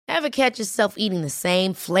Ever catch yourself eating the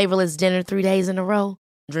same flavorless dinner 3 days in a row?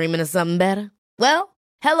 Dreaming of something better? Well,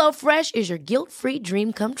 HelloFresh is your guilt-free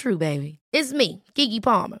dream come true, baby. It's me, Keke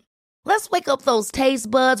Palmer. Let's wake up those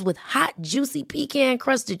taste buds with hot, juicy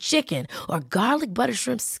pecan-crusted chicken or garlic butter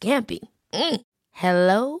shrimp scampi.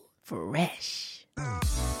 Hello Fresh.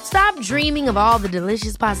 Stop dreaming of all the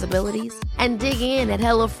delicious possibilities and dig in at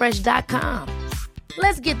HelloFresh.com.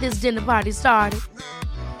 Let's get this dinner party started.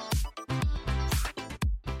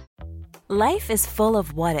 Life is full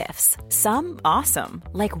of what-ifs. Some awesome,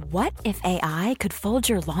 like what if AI could fold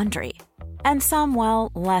your laundry? And some,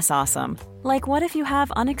 well, less awesome, like what if you have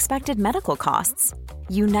unexpected medical costs?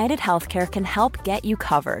 United Healthcare can help get you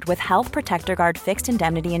covered with Health Protector Guard fixed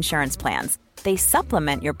indemnity insurance plans. They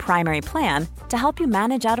supplement your primary plan to help you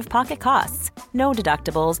manage out-of-pocket costs. No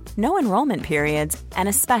deductibles, no enrollment periods, and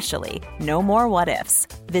especially no more what-ifs.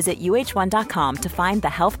 Visit uh1.com to find the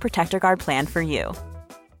Health Protector Guard plan for you.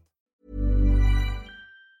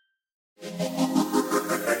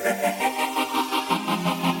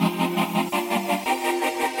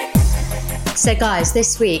 So guys,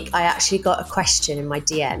 this week I actually got a question in my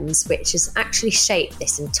DMs which has actually shaped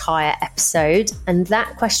this entire episode, and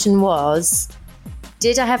that question was,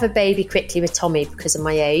 did I have a baby quickly with Tommy because of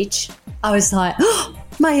my age? I was like, oh,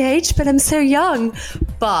 my age, but I'm so young.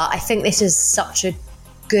 But I think this is such a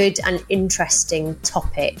good and interesting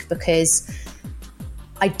topic because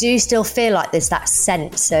I do still feel like there's that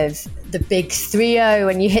sense of the big 3-0.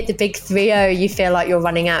 When you hit the big 3-0, you feel like you're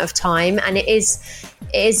running out of time, and it is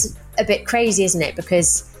a bit crazy, isn't it?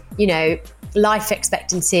 Because, you know, life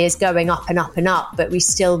expectancy is going up and up and up, but we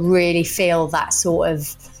still really feel that sort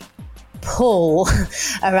of pull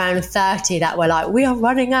around 30 that we're like, we are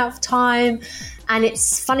running out of time. And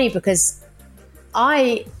it's funny because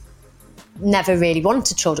I never really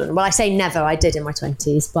wanted children. Well, I say never, I did in my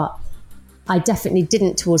 20s, but I definitely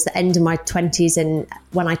didn't towards the end of my 20s. And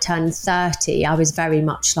when I turned 30, I was very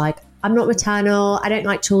much like, I'm not maternal, I don't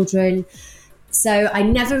like children. So I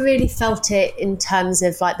never really felt it in terms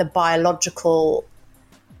of like the biological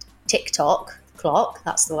TikTok clock.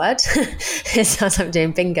 That's the word. It sounds like I'm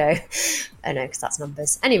doing bingo. Oh no, because that's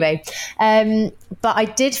numbers. Anyway, but I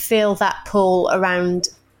did feel that pull around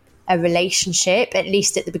a relationship, at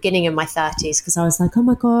least at the beginning of my 30s, because I was like, oh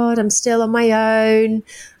my God, I'm still on my own.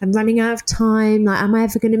 I'm running out of time. Like, am I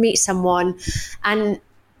ever going to meet someone? And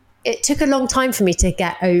it took a long time for me to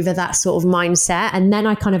get over that sort of mindset. And then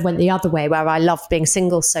I kind of went the other way where I loved being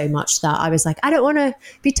single so much that I was like, I don't want to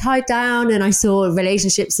be tied down. And I saw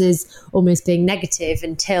relationships as almost being negative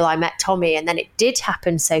until I met Tommy. And then it did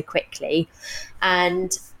happen so quickly.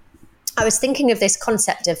 And I was thinking of this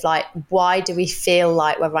concept of like, why do we feel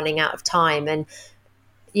like we're running out of time? And,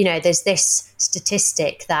 you know, there's this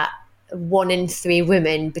statistic that 1 in 3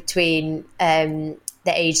 women between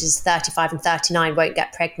the ages 35 and 39 won't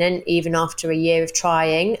get pregnant even after a year of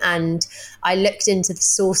trying. And I looked into the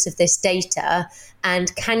source of this data,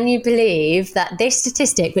 and can you believe that this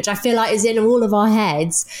statistic, which I feel like is in all of our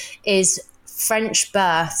heads, is French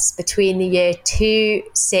births between the year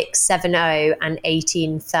 2670 and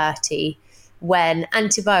 1830, when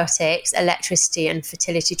antibiotics, electricity and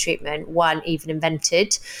fertility treatment weren't even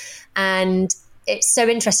invented. And it's so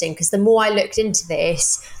interesting because the more I looked into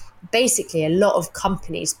this, basically a lot of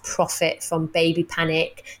companies profit from baby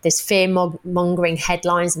panic. There's fear-mongering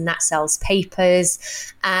headlines and that sells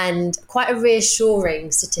papers. And quite a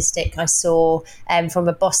reassuring statistic I saw from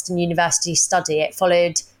a Boston University study. It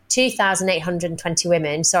followed 2,820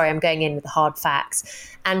 women, sorry, I'm going in with the hard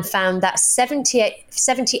facts, and found that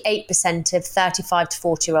 78% of 35 to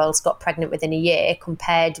 40-year-olds got pregnant within a year,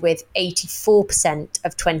 compared with 84%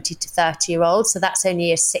 of 20 to 30-year-olds. So that's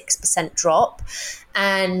only a 6% drop.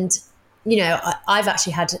 And, you know, I've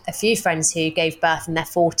actually had a few friends who gave birth in their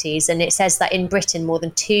 40s, and it says that in Britain, more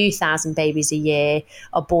than 2,000 babies a year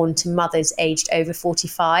are born to mothers aged over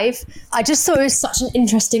 45. I just thought it was such an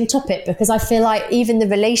interesting topic because I feel like even the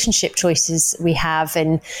relationship choices we have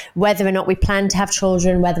and whether or not we plan to have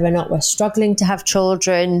children, whether or not we're struggling to have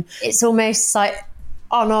children, it's almost like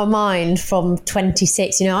on our mind from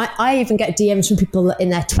 26. You know, I even get DMs from people in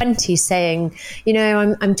their 20s saying, you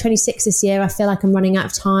know, I'm 26 this year. I feel like I'm running out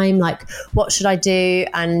of time. Like, what should I do?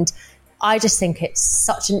 And I just think it's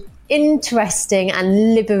such an interesting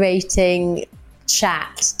and liberating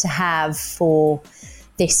chat to have for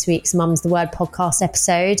this week's Mum's the Word podcast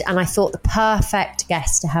episode. And I thought the perfect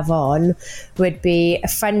guest to have on would be a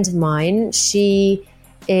friend of mine. She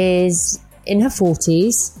is in her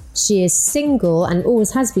 40s. She is single and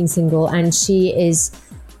always has been single, and she is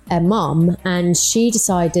a mum, and she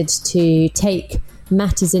decided to take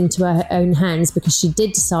matters into her own hands because she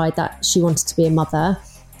did decide that she wanted to be a mother.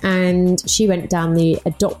 and she went down the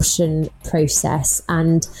adoption process.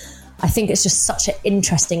 And I think it's just such an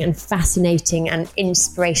interesting and fascinating and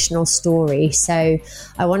inspirational story. So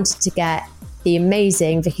I wanted to get the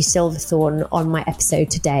amazing Vicky Silverthorne on my episode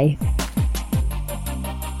today.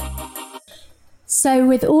 So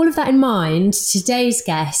with all of that in mind, today's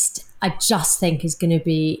guest, I just think is going to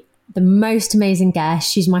be the most amazing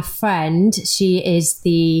guest. She's my friend. She is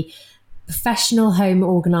the professional home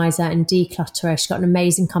organizer and declutterer. She's got an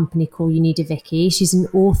amazing company called You Need a Vicky. She's an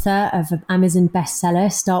author of an Amazon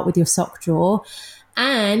bestseller, Start With Your Sock Drawer.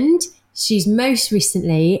 And she's most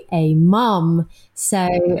recently a mum.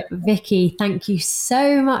 So Vicky, thank you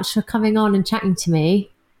so much for coming on and chatting to me.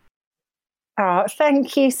 Oh,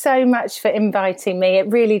 thank you so much for inviting me. It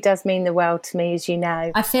really does mean the world to me, as you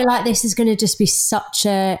know. I feel like this is going to just be such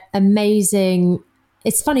a amazing...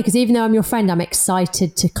 It's funny because even though I'm your friend, I'm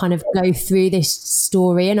excited to kind of go through this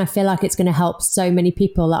story, and I feel like it's going to help so many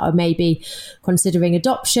people that are maybe considering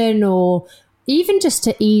adoption, or even just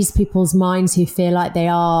to ease people's minds who feel like they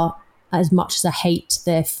are, as much as I hate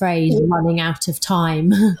the phrase, running out of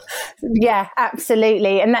time. Yeah,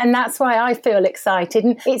 absolutely. And that's why I feel excited.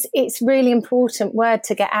 And it's really important word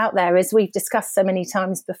to get out there, as we've discussed so many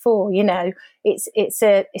times before. You know, it's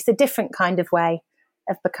a different kind of way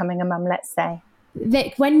of becoming a mum, let's say.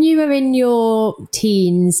 Vic, when you were in your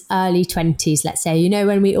teens, early 20s, let's say, you know,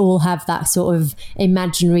 when we all have that sort of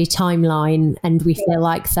imaginary timeline and we feel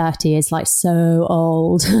like 30 is like so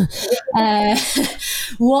old.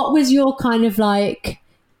 What was your kind of like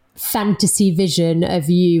fantasy vision of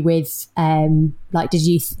you with, like, did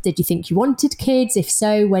you think you wanted kids? If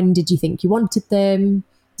so, when did you think you wanted them?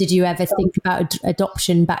 Did you ever think about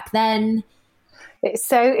adoption back then? It's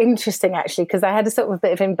so interesting, actually, because I had a sort of a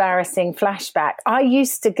bit of embarrassing flashback. I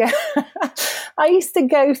used to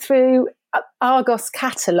go through Argos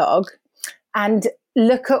catalogue and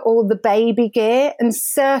look at all the baby gear and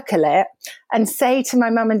circle it and say to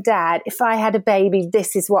my mum and dad, if I had a baby,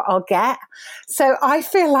 this is what I'll get. So I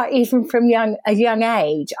feel like even from a young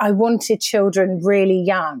age, I wanted children really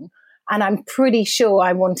young, and I'm pretty sure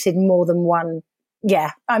I wanted more than one.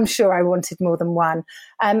 Yeah, I'm sure I wanted more than one.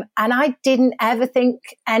 And I didn't ever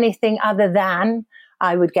think anything other than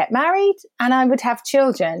I would get married and I would have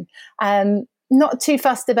children. Not too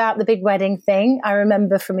fussed about the big wedding thing, I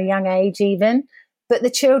remember from a young age even. But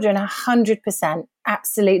the children, 100%,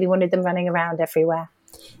 absolutely wanted them running around everywhere.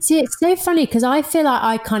 See, it's so funny because I feel like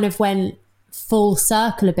I kind of went full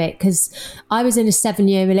circle a bit, because I was in a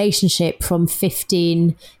 7-year relationship from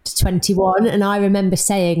 15 to 21, and I remember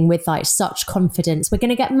saying with like such confidence, we're going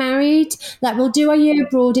to get married, like we'll do our year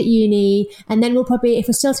abroad at uni, and then we'll probably, if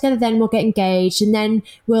we're still together, then we'll get engaged, and then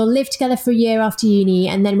we'll live together for a year after uni,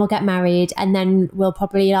 and then we'll get married, and then we'll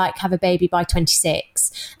probably like have a baby by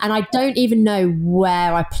 26. And I don't even know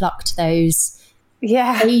where I plucked those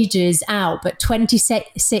ages out, but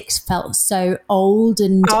 26 felt so old,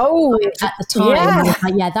 and at the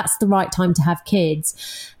time like, that's the right time to have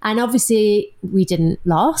kids. And obviously we didn't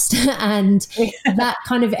last, and that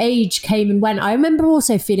kind of age came and went. I remember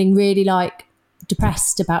also feeling really like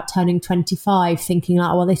depressed about turning 25, thinking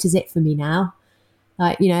like, well, this is it for me now,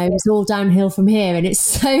 like, you know, it's all downhill from here. And it's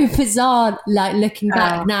so bizarre, like looking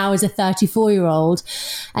back now as a 34-year-old.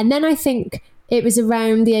 And then I think it was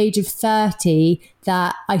around the age of 30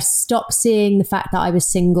 that I stopped seeing the fact that I was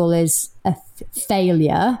single as a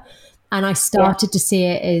failure. And I started to see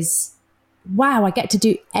it as, wow, I get to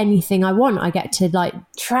do anything I want. I get to like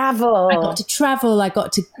travel. I got to travel. I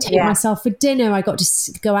got to take myself for dinner. I got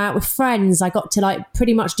to go out with friends. I got to like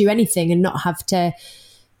pretty much do anything and not have to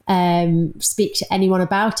speak to anyone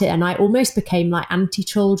about it. And I almost became like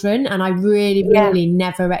anti-children. And I really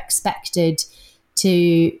never expected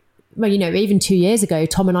to... Well, you know, even 2 years ago,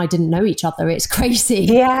 Tom and I didn't know each other. It's crazy.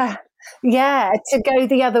 Yeah, to go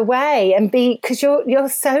the other way and be, because you're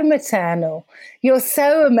so maternal. You're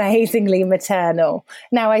so amazingly maternal.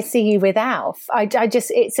 Now I see you with Alf. I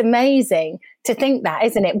just, it's amazing to think that,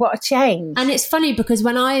 isn't it? What a change. And it's funny because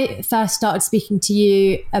when I first started speaking to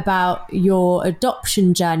you about your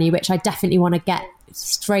adoption journey, which I definitely want to get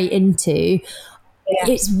straight into,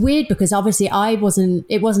 it's weird because obviously it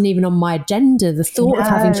wasn't even on my agenda, the thought of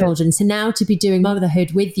having children. So now to be doing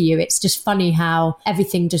motherhood with you, it's just funny how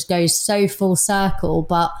everything just goes so full circle.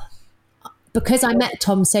 But because I met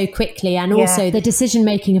Tom so quickly, and also the decision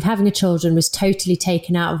making of having a children was totally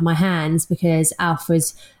taken out of my hands because Alf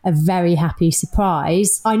was a very happy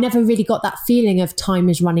surprise. I never really got that feeling of time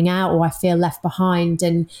is running out or I feel left behind.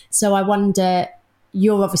 And so I wonder,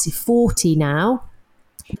 you're obviously 40 now.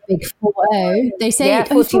 Big 40. They say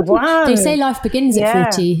 41. They say life begins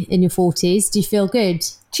at 40 in your 40s. Do you feel good?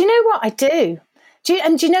 Do you know what I do? Do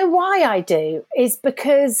you know why I do? Is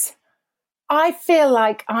because I feel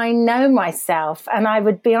like I know myself, and I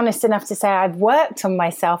would be honest enough to say I've worked on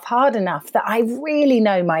myself hard enough that I really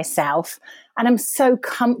know myself, and I'm so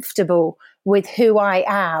comfortable with who I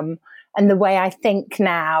am and the way I think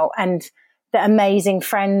now and the amazing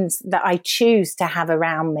friends that I choose to have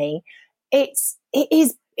around me. It's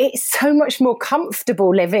so much more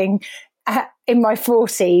comfortable living in my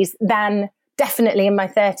 40s than definitely in my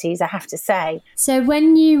 30s, I have to say. So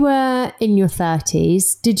when you were in your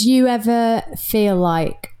 30s, did you ever feel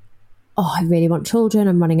like, oh, I really want children,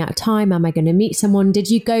 I'm running out of time, am I going to meet someone?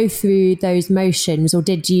 Did you go through those motions, or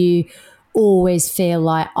did you always feel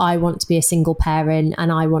like, I want to be a single parent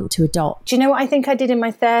and I want to adopt? Do you know what I think I did in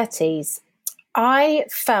my 30s? I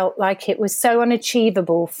felt like it was so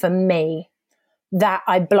unachievable for me that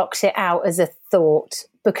I blocked it out as a thought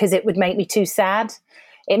because it would make me too sad.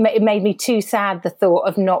 It made me too sad, the thought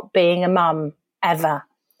of not being a mum ever.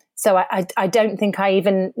 So I don't think I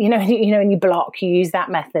even, when you block, you use that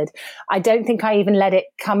method. I don't think I even let it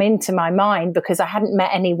come into my mind because I hadn't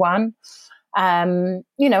met anyone, and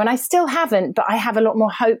I still haven't, but I have a lot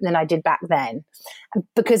more hope than I did back then.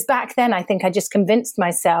 Because back then, I think I just convinced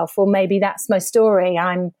myself, well, maybe that's my story.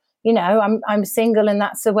 I'm single and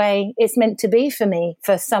that's the way it's meant to be for me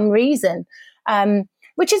for some reason,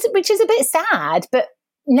 which is a bit sad, but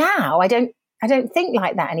now I don't think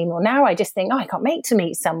like that anymore. Now I just think, I can't wait to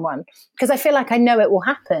meet someone because I feel like I know it will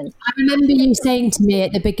happen. I remember you saying to me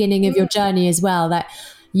at the beginning of your journey as well that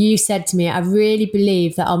you said to me, I really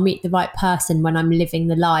believe that I'll meet the right person when I'm living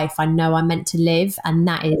the life I know I'm meant to live, and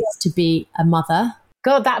that is to be a mother.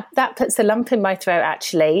 God, that puts a lump in my throat,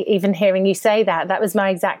 actually, even hearing you say that. That was my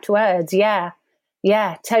exact words. Yeah,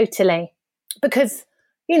 totally. Because,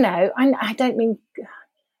 I don't mean,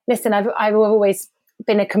 listen, I've always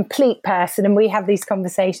been a complete person, and we have these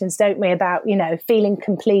conversations, don't we, about, feeling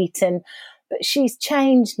complete. But she's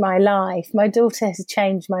changed my life. My daughter has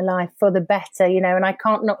changed my life for the better, and I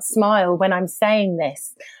can't not smile when I'm saying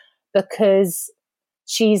this because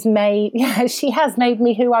she has made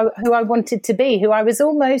me who I wanted to be, who I was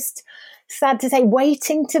almost, sad to say,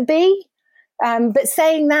 waiting to be. But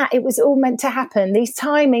saying that, it was all meant to happen. These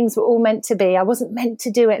timings were all meant to be. I wasn't meant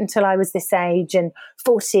to do it until I was this age and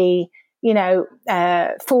 40,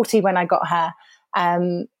 40 when I got her.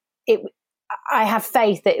 I have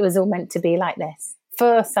faith that it was all meant to be like this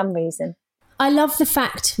for some reason. I love the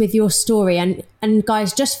fact with your story, and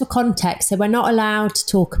guys, just for context, so we're not allowed to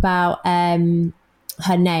talk about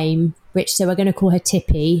her name, so we're going to call her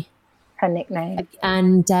Tippy, her nickname,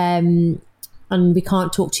 and we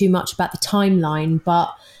can't talk too much about the timeline.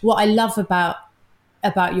 But what I love about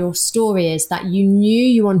your story is that you knew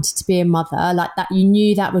you wanted to be a mother, like that you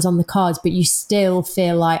knew that was on the cards, but you still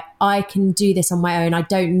feel like, I can do this on my own. I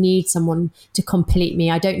don't need someone to complete me.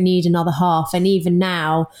 I don't need another half. And even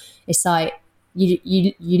now, it's like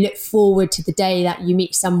you look forward to the day that you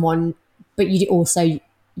meet someone, but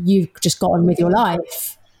you've just got on with your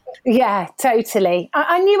life. Yeah, totally.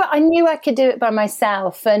 I knew I could do it by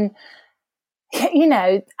myself. And,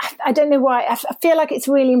 I don't know why. I feel like it's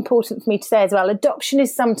really important for me to say as well, adoption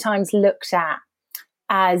is sometimes looked at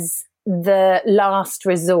as the last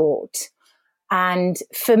resort. And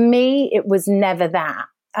for me, it was never that.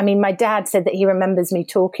 I mean, my dad said that he remembers me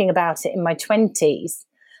talking about it in my 20s.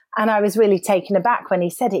 And I was really taken aback when he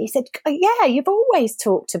said it. He said, yeah, you've always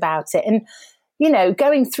talked about it. And,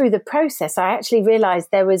 going through the process, I actually realized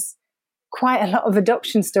there was quite a lot of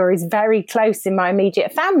adoption stories very close in my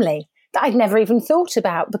immediate family that I'd never even thought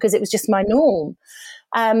about because it was just my norm.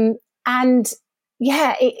 I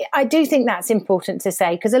do think that's important to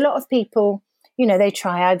say, because a lot of people, they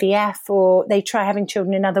try IVF or they try having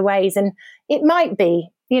children in other ways, and it might be,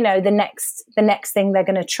 the next thing they're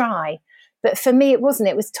going to try. But for me, it wasn't.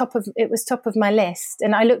 It was top of my list,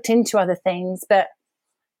 and I looked into other things, but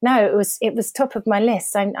no, it was top of my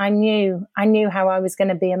list. I knew how I was going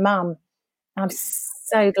to be a mum. I'm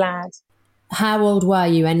so glad. How old were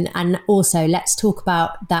you? And also, let's talk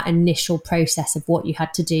about that initial process of what you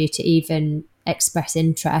had to do to even express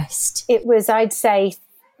interest. It was, I'd say,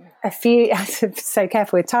 I'm so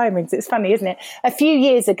careful with timings. It's funny, isn't it? A few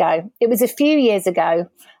years ago,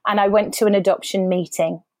 and I went to an adoption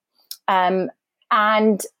meeting. And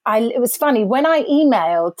it was funny, when I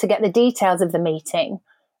emailed to get the details of the meeting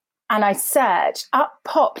and I searched, up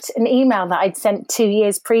popped an email that I'd sent 2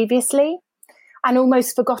 years previously and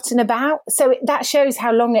almost forgotten about. So that shows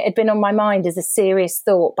how long it had been on my mind as a serious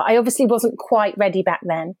thought. But I obviously wasn't quite ready back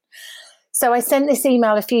then. So I sent this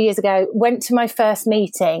email a few years ago, went to my first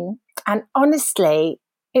meeting, and honestly,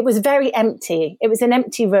 it was very empty. It was an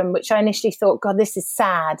empty room, which I initially thought, God, this is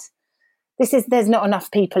sad. there's not enough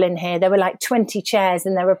people in here. There were like 20 chairs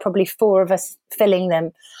and there were probably 4 of us filling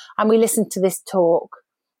them. And we listened to this talk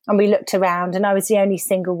and we looked around and I was the only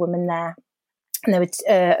single woman there. And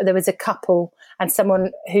there was a couple and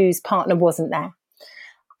someone whose partner wasn't there.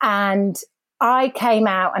 And I came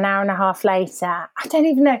out an hour and a half later. I don't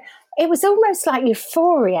even know. It was almost like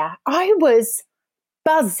euphoria. I was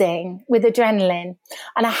buzzing with adrenaline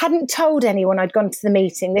and I hadn't told anyone I'd gone to the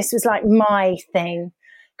meeting. This was like my thing.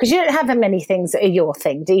 Because you don't have many things that are your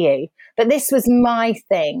thing, do you? But this was my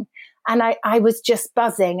thing. And I was just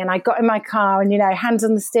buzzing and I got in my car and, hands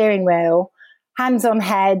on the steering wheel, hands on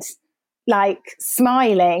head, like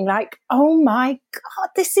smiling, like, oh my God,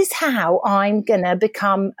 this is how I'm going to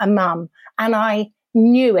become a mum. And I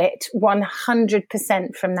knew it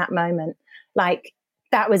 100% from that moment. Like,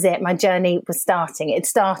 that was it. My journey was starting. It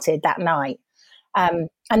started that night. And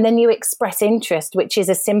then you express interest, which is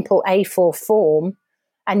a simple A4 form.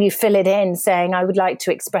 And you fill it in saying, I would like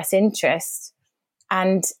to express interest.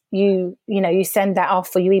 And you send that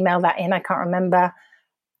off or you email that in, I can't remember.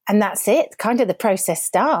 And that's it. Kind of the process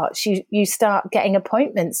starts. You start getting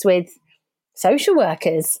appointments with social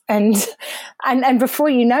workers and before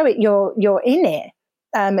you know it, you're in it.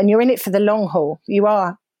 And you're in it for the long haul. You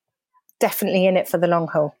are definitely in it for the long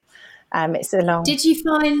haul. It's a long. Did you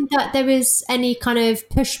find that there was any kind of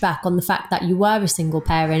pushback on the fact that you were a single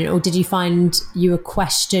parent, or did you find you were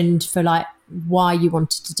questioned for like why you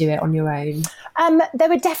wanted to do it on your own? There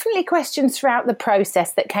were definitely questions throughout the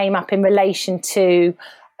process that came up in relation to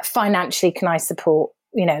financially, can I support,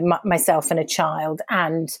 myself and a child?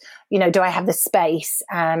 And, do I have the space?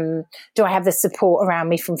 Do I have the support around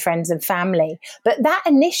me from friends and family? But that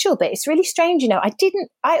initial bit, it's really strange. I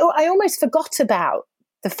almost forgot about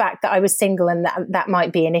the fact that I was single and that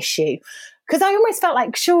might be an issue. Because I almost felt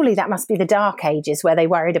like surely that must be the dark ages where they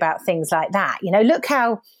worried about things like that. Look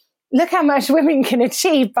how much women can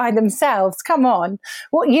achieve by themselves. Come on,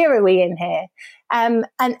 what year are we in here? And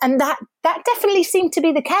that definitely seemed to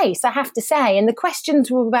be the case, I have to say. And the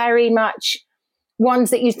questions were very much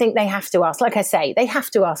ones that you think they have to ask. Like I say, they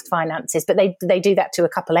have to ask finances, but they do that to a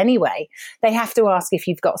couple anyway. They have to ask if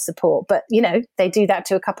you've got support, but they do that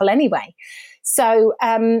to a couple anyway. So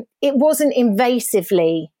it wasn't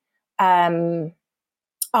invasively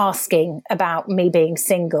asking about me being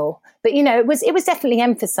single, but it was definitely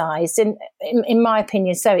emphasised, and in my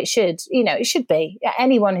opinion, so it should. It should be.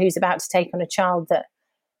 Anyone who's about to take on a child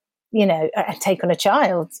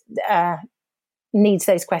needs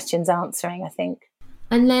those questions answering, I think.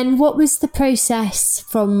 And then, what was the process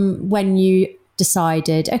from when you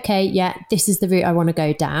decided, okay, yeah, this is the route I want to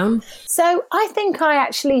go down? So I think I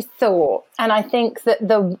actually thought, and I think that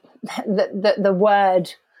the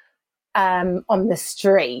word on the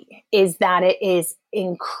street is that it is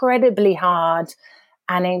incredibly hard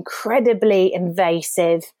and incredibly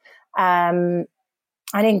invasive and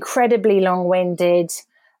incredibly long-winded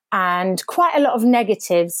and quite a lot of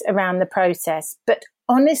negatives around the process. But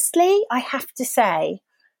honestly, I have to say,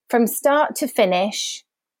 from start to finish,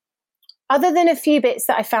 other than a few bits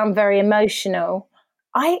that I found very emotional,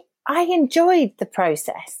 I enjoyed the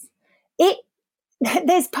process.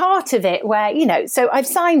 There's part of it where, so I've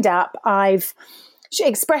signed up, I've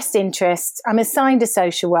expressed interest, I'm assigned a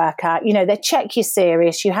social worker, they check you're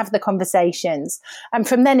serious, you have the conversations. And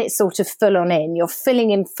from then it's sort of full on in. You're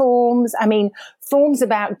filling in forms. Forms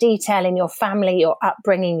about detailing your family, your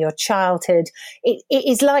upbringing, your childhood. It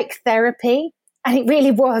is like therapy. And it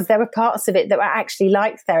really was. There were parts of it that were actually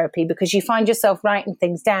like therapy because you find yourself writing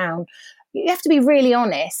things down. You have to be really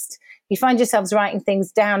honest. You find yourselves writing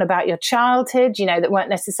things down about your childhood, that weren't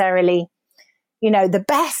necessarily, the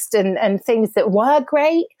best and things that were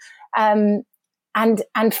great. And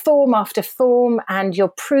form after form, and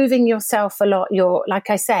you're proving yourself a lot. Your, like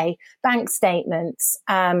I say, bank statements,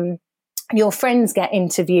 your friends get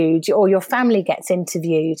interviewed or your family gets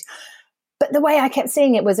interviewed. But the way I kept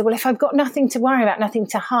seeing it was, well, if I've got nothing to worry about, nothing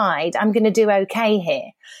to hide, I'm going to do okay here.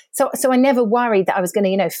 So I never worried that I was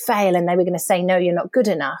going to, fail and they were going to say, no, you're not good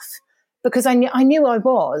enough. Because I knew I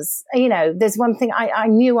was. There's one thing, I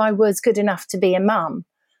knew I was good enough to be a mum.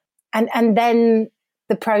 And then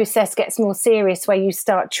the process gets more serious where you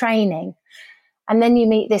start training. And then you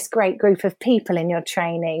meet this great group of people in your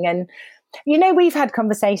training. And, we've had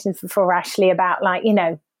conversations before, Ashley, about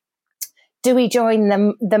do we join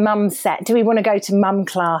the mum set? Do we want to go to mum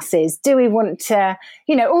classes? Do we want to,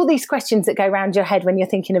 all these questions that go around your head when you're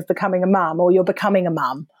thinking of becoming a mum or you're becoming a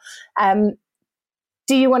mum.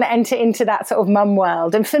 Do you want to enter into that sort of mum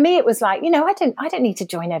world? And for me, it was like, I don't need to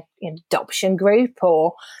join an adoption group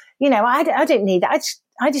I don't need that.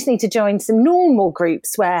 I just need to join some normal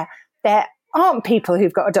groups where they're aren't people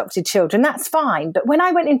who've got adopted children, that's fine. But when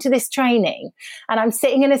I went into this training and I'm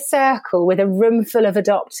sitting in a circle with a room full of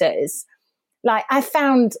adopters, like I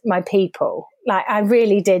found my people. Like I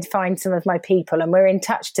really did find some of my people, and we're in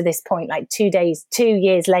touch to this point. Like 2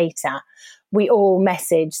 years later, we all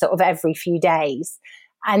message sort of every few days,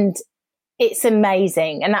 and it's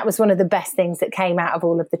amazing. And that was one of the best things that came out of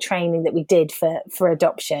all of the training that we did for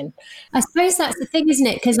adoption. I suppose that's the thing, isn't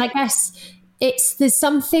it? Because I guess there's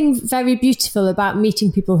something very beautiful about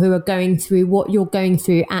meeting people who are going through what you're going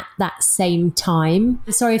through at that same time.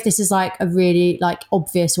 Sorry if this is like a really like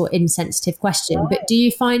obvious or insensitive question, but do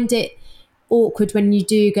you find it awkward when you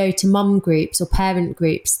do go to mum groups or parent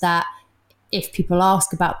groups that if people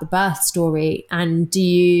ask about the birth story, and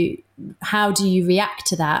how do you react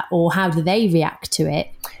to that, or how do they react to it?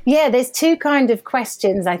 Yeah, there's two kind of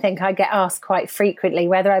questions I think I get asked quite frequently,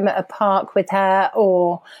 whether I'm at a park with her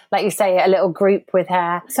or, like you say, a little group with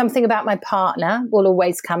her. Something about my partner will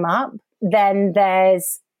always come up. Then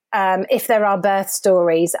there's if there are birth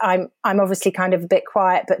stories, I'm obviously kind of a bit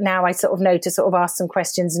quiet, but now I sort of know to sort of ask some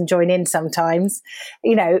questions and join in sometimes,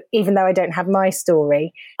 you know, even though I don't have my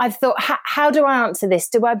story. I've thought, how do I answer this?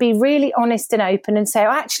 Do I be really honest and open and say,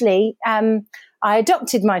 oh, actually, I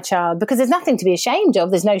adopted my child? Because there's nothing to be ashamed of.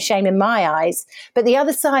 There's no shame in my eyes. But the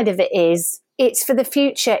other side of it is, it's for the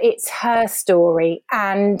future. It's her story.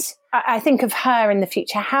 And I think of her in the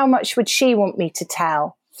future. How much would she want me to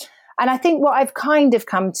tell? And I think what I've kind of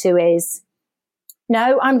come to is,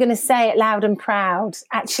 no, I'm going to say it loud and proud.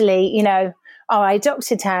 Actually, you know, oh, I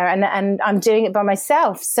adopted her and I'm doing it by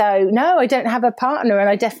myself. So no, I don't have a partner, and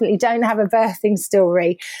I definitely don't have a birthing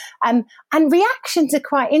story. And reactions are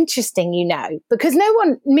quite interesting, you know, because no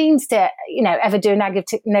one means to, you know, ever do a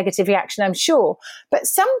negative reaction, I'm sure. But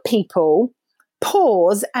some people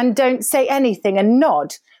pause and don't say anything and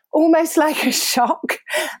nod, almost like a shock,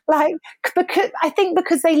 like,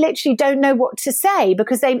 because they literally don't know what to say,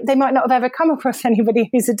 because they might not have ever come across anybody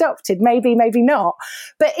who's adopted, maybe not.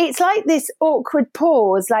 But it's like this awkward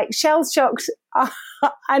pause, like shell-shocked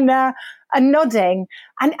and nodding.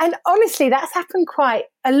 And honestly, that's happened quite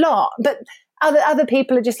a lot. But other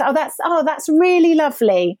people are just like, that's really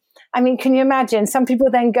lovely. I mean, can you imagine? Some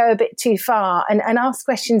people then go a bit too far and ask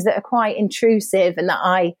questions that are quite intrusive and that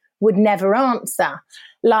I would never answer.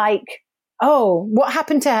 Like, oh, what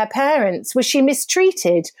happened to her parents? Was she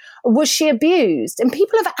mistreated? Was she abused? And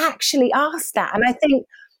people have actually asked that. And I think,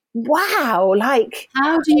 wow, like...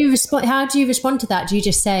 How do you respond to that? Do you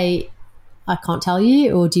just say, I can't tell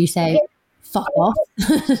you? Or do you say, fuck off?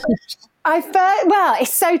 Well,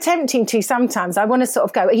 it's so tempting to sometimes. I want to sort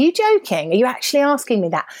of go, are you joking? Are you actually asking me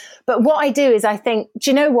that? But what I do is I think,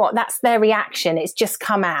 do you know what? That's their reaction. It's just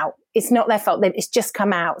come out. It's not their fault. It's just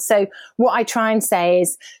come out. So what I try and say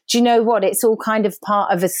is, do you know what? It's all kind of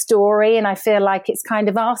part of a story. And I feel like it's kind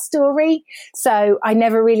of our story. So I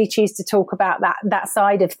never really choose to talk about that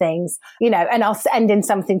side of things, you know, and I'll end in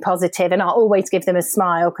something positive, and I'll always give them a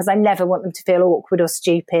smile, because I never want them to feel awkward or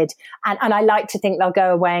stupid. And I like to think they'll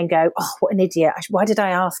go away and go, oh, what an idiot. Why did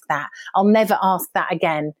I ask that? I'll never ask that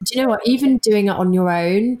again. Do you know what? Even doing it on your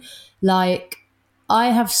own, like, I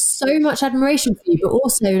have so much admiration for you, but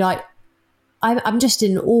also like I'm just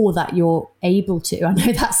in awe that you're able to. I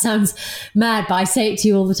know that sounds mad, but I say it to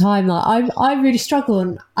you all the time. Like I really struggle,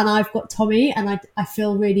 and I've got Tommy, and I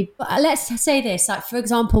feel really. Let's say this, like for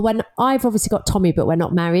example, when I've obviously got Tommy, but we're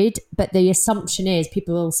not married. But the assumption is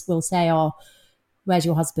people will say, "Oh, where's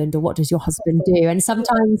your husband?" or "What does your husband do?" And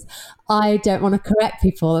sometimes I don't want to correct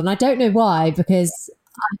people, and I don't know why, because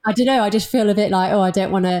I don't know. I just feel a bit like, oh, I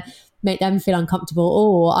don't want to make them feel uncomfortable,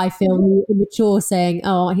 or I feel immature saying,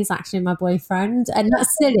 oh, he's actually my boyfriend, and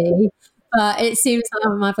that's silly, but it seems like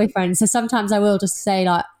I'm my boyfriend. So sometimes I will just say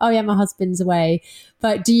like, oh yeah, my husband's away.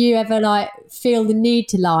 But do you ever like feel the need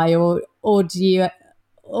to lie, or do you,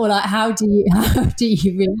 or like how do you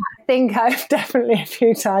react? I think I've definitely a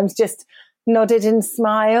few times just nodded and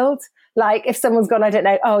smiled. Like if someone's gone, I don't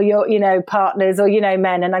know, oh, you're, you know, partners, or, you know,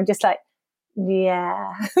 men, and I'm just like,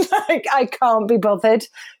 yeah, like I can't be bothered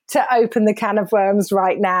to open the can of worms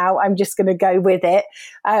right now. I'm just going to go with it,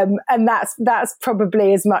 and that's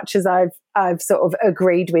probably as much as I've sort of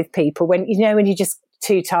agreed with people when you're just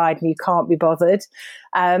too tired and you can't be bothered.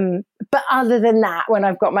 But other than that, when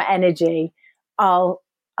I've got my energy, I'll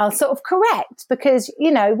sort of correct, because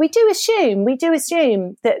you know we do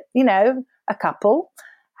assume that you know a couple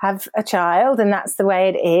have a child and that's the way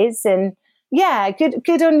it is. And yeah,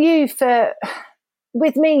 good on you for,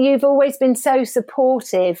 with me, you've always been so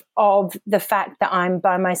supportive of the fact that I'm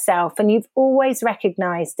by myself, and you've always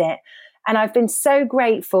recognized it. And I've been so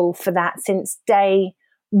grateful for that since day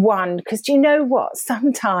one, because do you know what?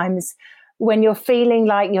 Sometimes when you're feeling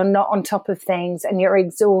like you're not on top of things and you're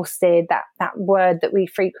exhausted, that word that we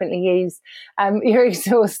frequently use, you're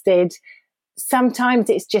exhausted. Sometimes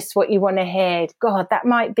it's just what you want to hear. God, that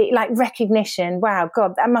might be like recognition. Wow,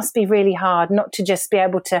 God, that must be really hard not to just be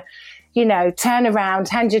able to, turn around,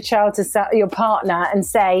 hand your child to your partner and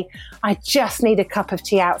say, I just need a cup of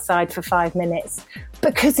tea outside for 5 minutes.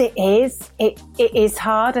 Because it is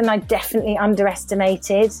hard, and I definitely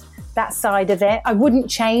underestimated that side of it. I wouldn't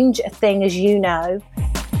change a thing, as you know.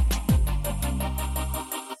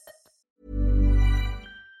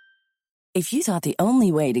 If you thought the only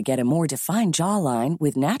way to get a more defined jawline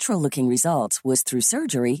with natural-looking results was through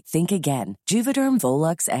surgery, think again. Juvederm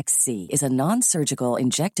Volux XC is a non-surgical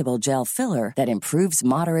injectable gel filler that improves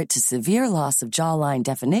moderate to severe loss of jawline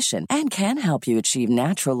definition and can help you achieve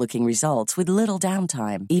natural-looking results with little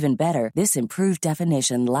downtime. Even better, this improved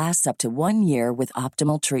definition lasts up to 1 year with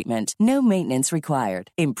optimal treatment. No maintenance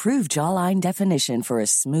required. Improve jawline definition for a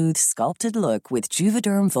smooth, sculpted look with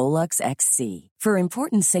Juvederm Volux XC. For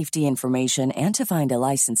important safety information and to find a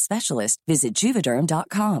licensed specialist, visit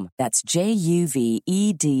Juvederm.com. That's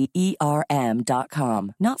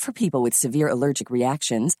Juvederm.com. Not for people with severe allergic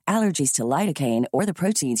reactions, allergies to lidocaine, or the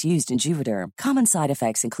proteins used in Juvederm. Common side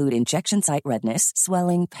effects include injection site redness,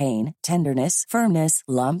 swelling, pain, tenderness, firmness,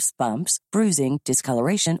 lumps, bumps, bruising,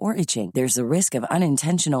 discoloration, or itching. There's a risk of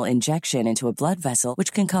unintentional injection into a blood vessel,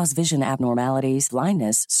 which can cause vision abnormalities,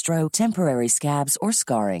 blindness, stroke, temporary scabs, or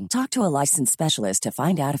scarring. Talk to a licensed specialist to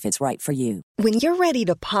find out if it's right for you. When you're ready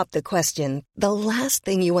to pop the question, the last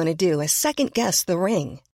thing you want to do is second-guess the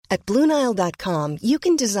ring. At BlueNile.com, you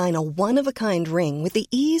can design a one-of-a-kind ring with the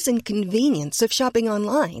ease and convenience of shopping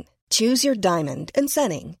online. Choose your diamond and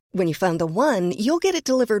setting. When you find the one, you'll get it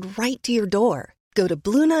delivered right to your door. Go to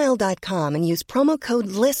BlueNile.com and use promo code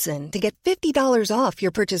LISTEN to get $50 off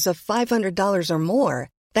your purchase of $500 or more.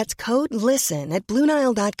 That's code LISTEN at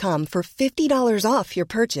BlueNile.com for $50 off your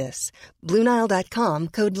purchase. BlueNile.com,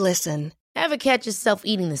 code LISTEN. Ever catch yourself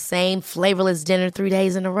eating the same flavorless dinner 3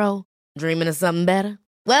 days in a row? Dreaming of something better?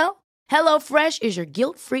 Well, HelloFresh is your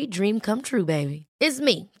guilt-free dream come true, baby. It's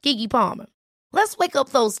me, Keke Palmer. Let's wake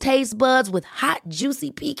up those taste buds with hot,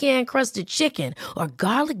 juicy pecan-crusted chicken or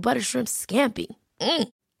garlic butter shrimp scampi.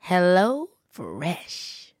 Hello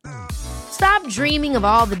Fresh. Stop dreaming of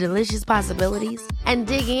all the delicious possibilities and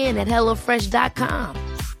dig in at HelloFresh.com.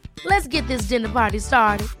 Let's get this dinner party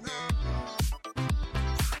started.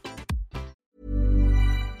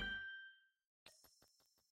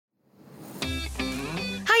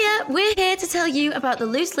 Hiya, we're here to tell you about the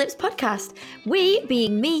Loose Lips podcast. We,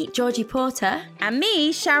 being me, Georgie Porter. And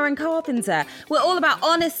me, Sharon Carpenter. We're all about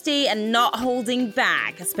honesty and not holding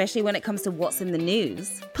back, especially when it comes to what's in the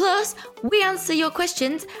news. Plus, we answer your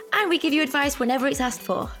questions and we give you advice whenever it's asked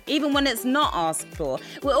for. Even when it's not asked for.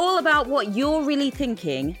 We're all about what you're really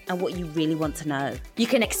thinking and what you really want to know. You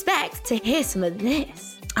can expect to hear some of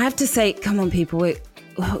this. I have to say, come on people, we're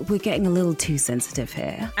getting a little too sensitive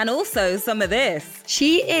here. And also some of this.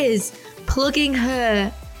 She is plugging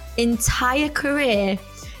her entire career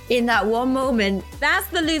in that one moment. That's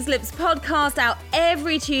the Loose Lips podcast, out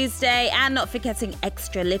every Tuesday, and not forgetting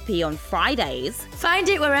Extra Lippy on Fridays. Find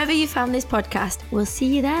it wherever you found this podcast. We'll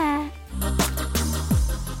see you there.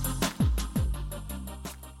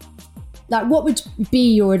 Like, what would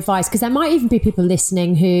be your advice? Because there might even be people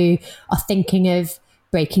listening who are thinking of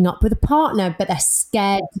breaking up with a partner, but they're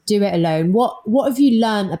scared to do it alone. What have you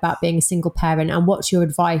learned about being a single parent, and what's your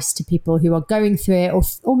advice to people who are going through it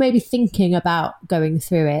or maybe thinking about going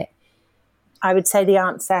through it? I would say the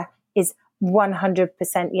answer is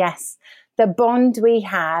 100% yes. The bond we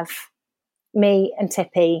have, me and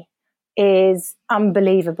Tippy, is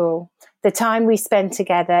unbelievable. The time we spend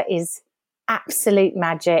together is absolute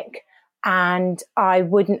magic, and I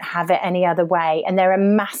wouldn't have it any other way. And there are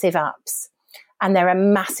massive ups and there are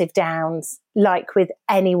massive downs, like with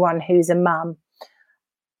anyone who's a mum.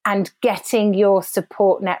 And getting your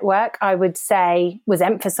support network, I would say, was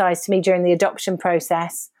emphasised to me during the adoption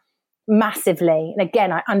process massively. And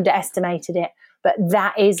again, I underestimated it, but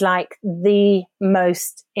that is like the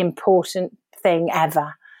most important thing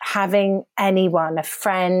ever. Having anyone, a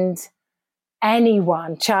friend,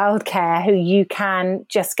 anyone, childcare, who you can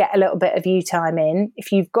just get a little bit of you time in.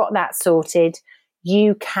 If you've got that sorted,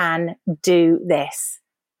 you can do this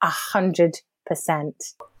 100%.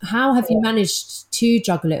 How have you managed to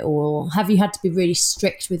juggle it all? Have you had to be really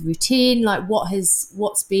strict with routine? Like,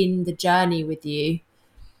 what's been the journey with you?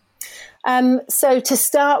 So to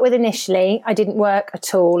start with, initially, I didn't work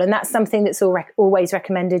at all. And that's something that's always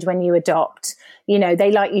recommended when you adopt. You know,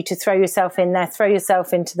 they like you to throw yourself in there, throw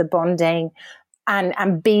yourself into the bonding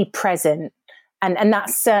and be present. And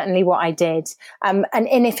that's certainly what I did. And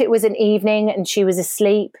if it was an evening and she was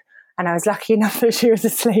asleep, and I was lucky enough that she was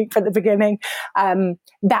asleep at the beginning,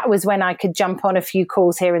 that was when I could jump on a few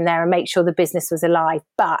calls here and there and make sure the business was alive.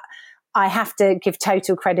 But I have to give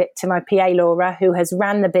total credit to my PA, Laura, who has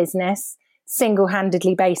ran the business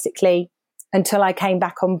single-handedly, basically, until I came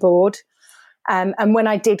back on board. And when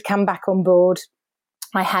I did come back on board,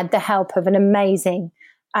 I had the help of amazing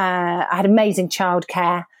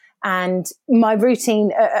childcare. And my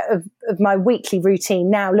routine of my weekly routine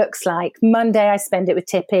now looks like Monday, I spend it with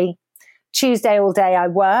Tippy. Tuesday all day I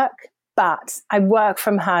work, but I work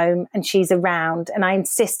from home and she's around, and I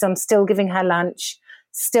insist on still giving her lunch,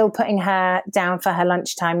 still putting her down for her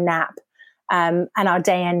lunchtime nap. And our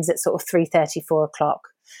day ends at sort of 3:30, 4 o'clock.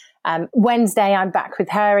 Wednesday, I'm back with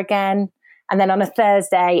her again. And then on a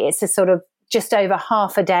Thursday, it's a sort of just over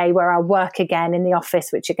half a day where I'll work again in the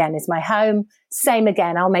office, which again is my home. Same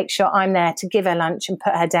again, I'll make sure I'm there to give her lunch and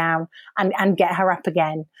put her down and get her up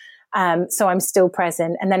again. So I'm still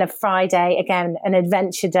present. And then a Friday, again, an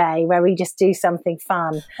adventure day where we just do something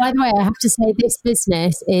fun. By the way, I have to say this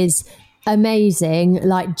business is amazing,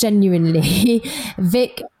 like genuinely.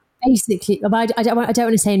 Vic basically, I don't want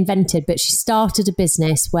to say invented, but she started a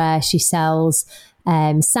business where she sells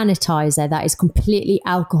sanitizer that is completely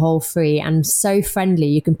alcohol free and so friendly.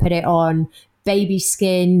 You can put it on baby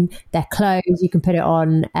skin, their clothes, you can put it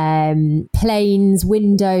on planes,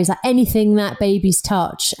 windows, like anything that babies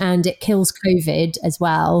touch, and it kills COVID as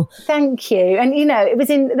well. Thank you. And it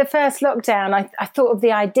was in the first lockdown, I thought of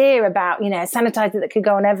the idea about a sanitizer that could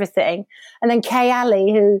go on everything. And then Kay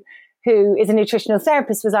Ali, who is a nutritional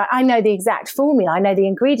therapist, was like, I know the exact formula, I know the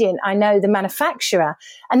ingredient, I know the manufacturer.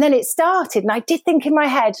 And then it started, and I did think in my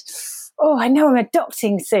head, oh, I know I'm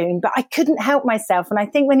adopting soon, but I couldn't help myself. And I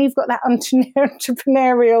think when you've got that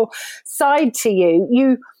entrepreneurial side to you,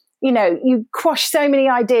 you quash so many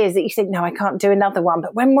ideas that you think, no, I can't do another one.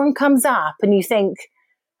 But when one comes up and you think,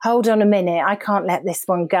 hold on a minute, I can't let this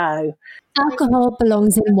one go. Alcohol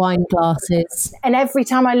belongs in wine glasses. And every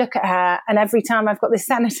time I look at her and every time I've got this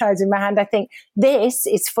sanitizer in my hand, I think this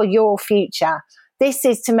is for your future. This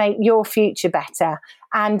is to make your future better.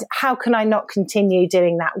 And how can I not continue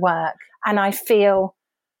doing that work? And I feel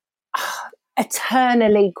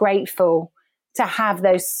eternally grateful to have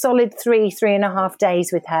those solid 3.5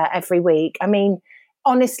 days with her every week. I mean,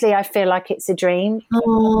 honestly, I feel like it's a dream.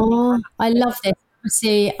 Oh, I love this.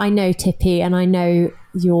 See, I know Tippy and I know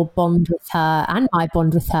your bond with her and my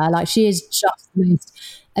bond with her. Like, she is just the most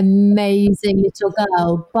amazing little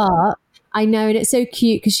girl. But I know, and it's so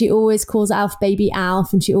cute because she always calls Alf baby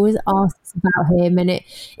Alf and she always asks about him, and it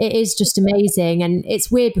is just amazing. And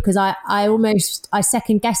it's weird because I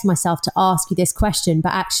second guess myself to ask you this question,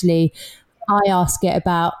 but actually I ask it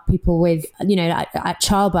about people with, at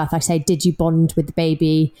childbirth. I say, did you bond with the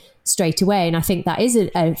baby straight away? And I think that is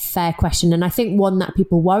a fair question. And I think one that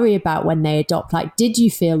people worry about when they adopt, like, did you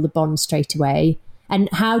feel the bond straight away? And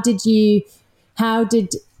how did she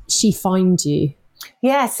find you?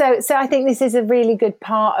 Yeah, so I think this is a really good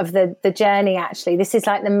part of the journey, actually. This is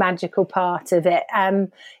like the magical part of it.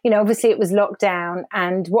 Obviously it was lockdown,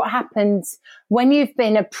 and what happens when you've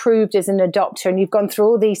been approved as an adopter and you've gone through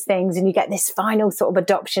all these things and you get this final sort of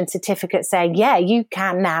adoption certificate saying, yeah, you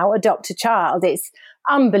can now adopt a child. It's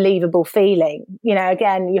unbelievable feeling,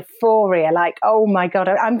 again, euphoria, like, oh my God,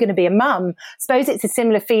 I'm going to be a mum. I suppose it's a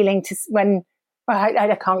similar feeling to when, well,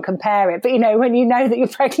 I can't compare it, but when you know that you're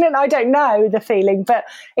pregnant, I don't know the feeling, but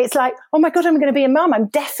it's like, oh my God, I'm going to be a mum. I'm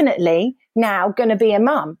definitely now going to be a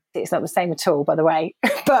mum. It's not the same at all, by the way,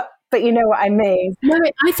 but you know what I mean. No,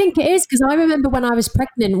 I think it is, because I remember when I was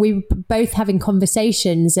pregnant, we were both having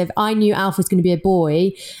conversations of, I knew Alf was going to be a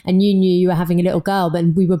boy and you knew you were having a little girl, but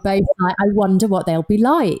we were both like, I wonder what they'll be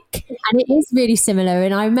like. And it is really similar.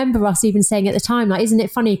 And I remember us even saying at the time, like, isn't it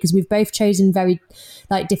funny because we've both chosen very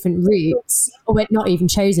different routes, or we're not even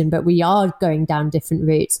chosen, but we are going down different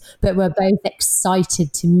routes, but we're both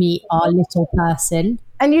excited to meet our little person.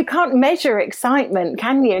 And you can't measure excitement,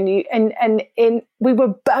 can you? And we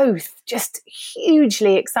were both just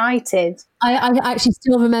hugely excited. I actually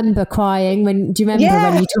still remember crying when you told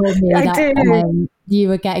me that you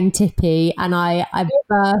were getting Tippy, and I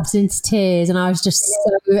burst into tears, and I was just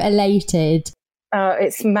so elated. Oh,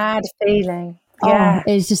 it's mad feeling. Yeah.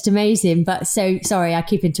 Oh, it's just amazing. But so sorry, I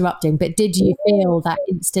keep interrupting. But did you feel that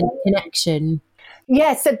instant connection?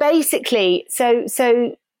 Yeah. So basically, so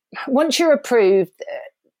once you're approved,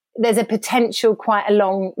 there's a potential quite a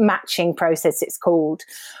long matching process, it's called.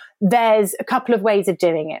 There's a couple of ways of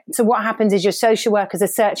doing it. So what happens is your social workers are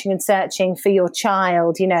searching for your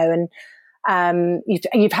child, and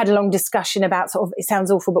You've had a long discussion about sort of, it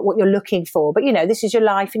sounds awful, but what you're looking for. But, this is your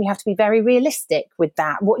life and you have to be very realistic with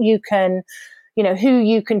that. What you can, who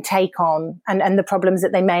you can take on and the problems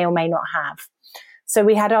that they may or may not have. So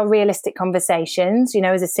we had our realistic conversations,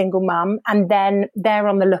 as a single mum, and then they're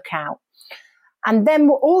on the lookout. And then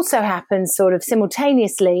what also happens sort of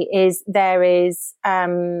simultaneously is there is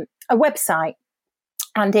a website,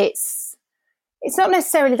 and it's not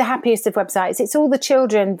necessarily the happiest of websites. It's all the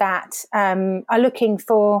children that are looking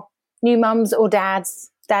for new mums or dads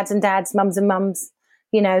and dads, mums and mums,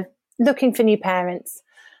 looking for new parents.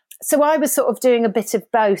 So I was sort of doing a bit of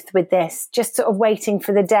both with this, just sort of waiting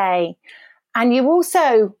for the day. And you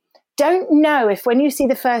also don't know if when you see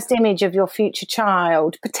the first image of your future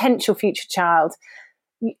child, potential future child,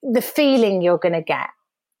 the feeling you're going to get.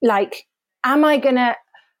 Like, am I going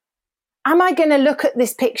to look at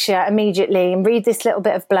this picture immediately and read this little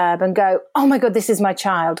bit of blurb and go, oh my God, this is my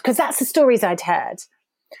child? Because that's the stories I'd heard.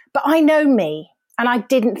 But I know me, and I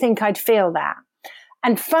didn't think I'd feel that.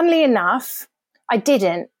 And funnily enough, I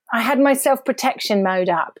didn't. I had my self-protection mode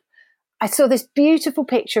up. I saw this beautiful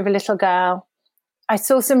picture of a little girl. I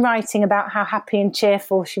saw some writing about how happy and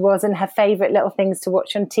cheerful she was and her favourite little things to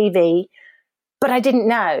watch on TV. But I didn't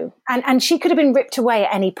know. And she could have been ripped away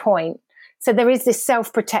at any point. So there is this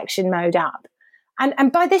self-protection mode up.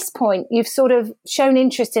 And by this point, you've sort of shown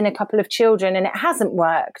interest in a couple of children and it hasn't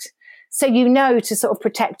worked. So to sort of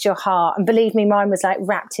protect your heart. And believe me, mine was like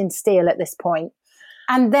wrapped in steel at this point.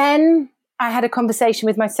 And then I had a conversation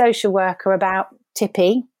with my social worker about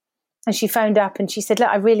Tippy. And she phoned up and she said, look,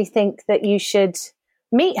 I really think that you should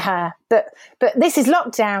meet her. But this is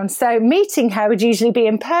lockdown. So meeting her would usually be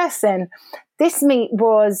in person. This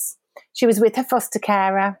she was with her foster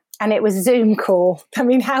carer. And it was a Zoom call. I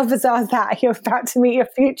mean, how bizarre is that? You're about to meet your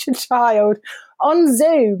future child on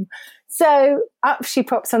Zoom. So up she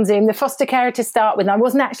pops on Zoom, the foster carer to start with. And I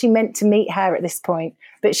wasn't actually meant to meet her at this point,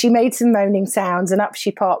 but she made some moaning sounds and up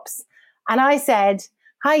she pops. And I said,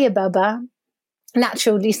 hiya, Bubba.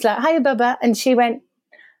 Naturally, like, hiya, Bubba. And she went,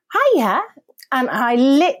 hiya. And I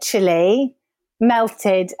literally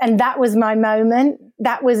melted. And that was my moment.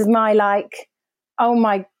 That was my oh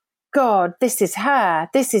my God, this is her.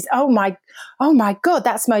 This is, oh my God,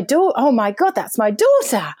 that's my daughter. Oh my God, that's my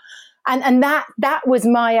daughter. And that was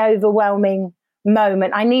my overwhelming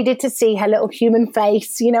moment. I needed to see her little human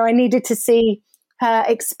face. I needed to see her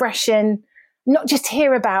expression, not just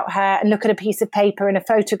hear about her and look at a piece of paper and a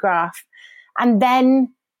photograph. And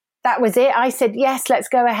then that was it. I said, yes, let's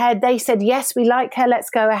go ahead. They said, yes, we like her. Let's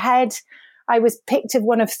go ahead. I was picked of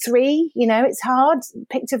one of three, it's hard,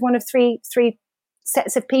 picked of one of three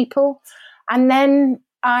sets of people. And then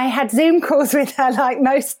I had Zoom calls with her like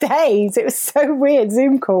most days. It was so weird,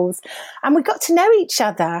 Zoom calls. And we got to know each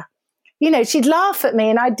other. She'd laugh at me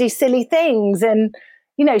and I'd do silly things. And,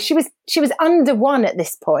 she was under one at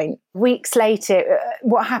this point. Weeks later,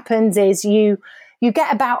 what happens is you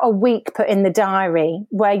get about a week put in the diary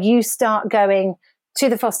where you start going to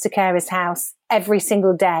the foster carer's house every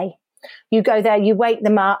single day. You go there, you wake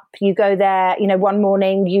them up, you go there, one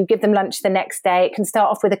morning, you give them lunch the next day. It can start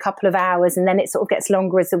off with a couple of hours and then it sort of gets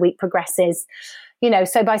longer as the week progresses.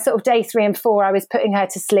 So by sort of day 3 and 4, I was putting her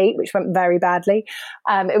to sleep, which went very badly.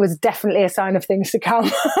 It was definitely a sign of things to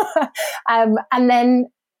come. And then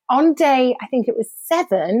on day, I think it was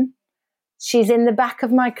 7, she's in the back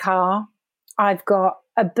of my car. I've got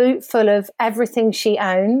a boot full of everything she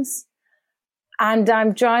owns. And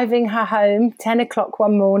I'm driving her home 10 o'clock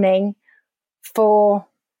one morning for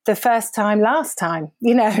the first time last time,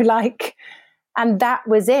 and that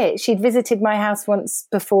was it. She'd visited my house once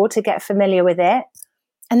before to get familiar with it.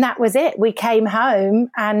 And that was it. We came home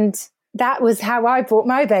and that was how I brought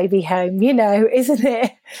my baby home, isn't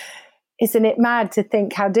it mad to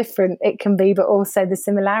think how different it can be, but also the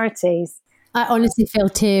similarities. I honestly feel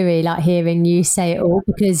teary hearing you say it all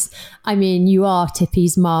because, you are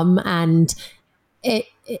Tippy's mum and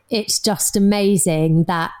it's just amazing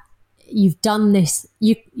that you've done this.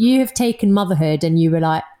 You have taken motherhood and you were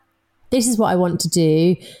like, this is what I want to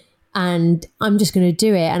do and I'm just going to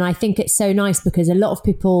do it. And I think it's so nice because a lot of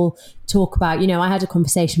people talk about, I had a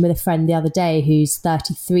conversation with a friend the other day who's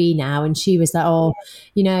 33 now and she was like,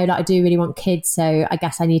 I do really want kids. So I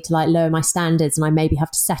guess I need to lower my standards and I maybe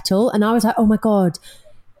have to settle. And I was like, oh my God,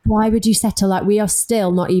 why would you settle? We are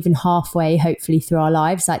still not even halfway, hopefully, through our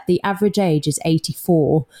lives. The average age is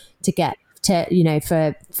 84 to get to,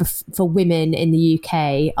 for women in the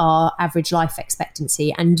UK, our average life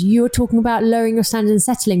expectancy. And you're talking about lowering your standards and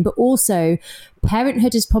settling, but also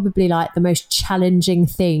parenthood is probably the most challenging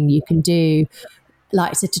thing you can do.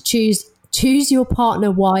 So to choose your partner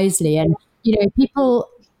wisely. And, people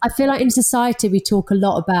I feel like in society we talk a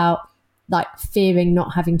lot about like fearing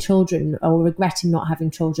not having children or regretting not having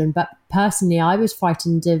children. But personally, I was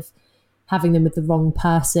frightened of having them with the wrong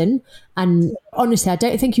person. And honestly, I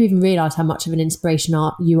don't think you even realise how much of an inspiration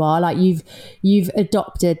you are. Like you've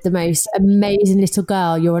adopted the most amazing little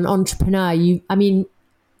girl. You're an entrepreneur. You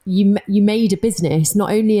made a business,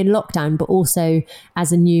 not only in lockdown, but also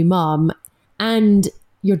as a new mum. And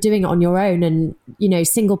you're doing it on your own. And, you know,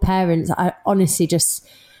 single parents, I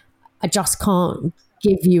just can't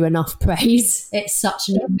give you enough praise. It's such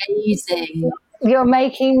an amazing... You're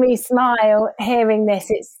making me smile hearing this.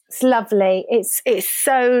 It's lovely. It's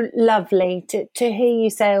so lovely to hear you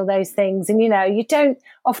say all those things. And, you know, you don't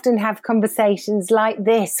often have conversations like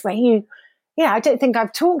this where I don't think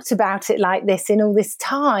I've talked about it like this in all this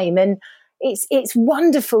time. And it's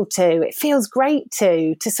wonderful to. It feels great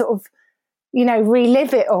to sort of, you know,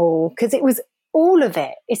 relive it all, because it was all of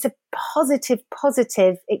it. It's a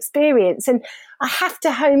positive experience. And I have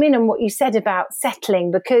to home in on what you said about settling,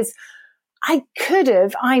 because I could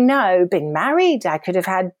have, I know, been married. I could have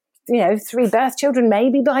had, you know, 3 birth children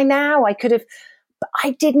maybe by now. I could have, but I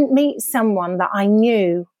didn't meet someone that I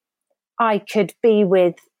knew I could be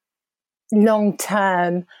with long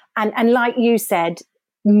term. And like you said,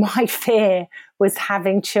 my fear was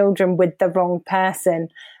having children with the wrong person.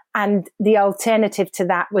 And the alternative to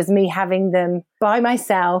that was me having them by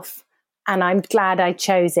myself. And I'm glad I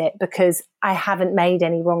chose it, because I haven't made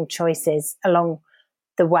any wrong choices along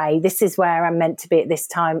the way. This is where I'm meant to be at this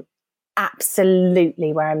time.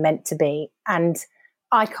 Absolutely where I'm meant to be. And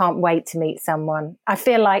I can't wait to meet someone. I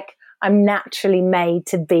feel like I'm naturally made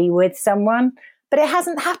to be with someone, but it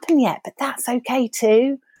hasn't happened yet, but that's okay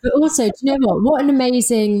too. But also, do you know what? What an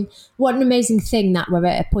amazing thing that we're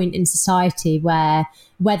at a point in society where,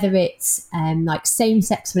 whether it's like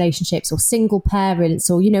same-sex relationships or single parents,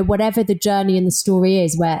 or, you know, whatever the journey and the story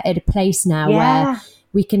is, we're at a place now where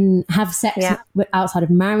we can have sex outside of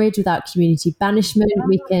marriage without community banishment.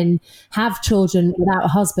 We can have children without a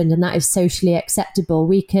husband, and that is socially acceptable.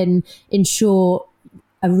 We can ensure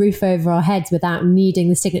a roof over our heads without needing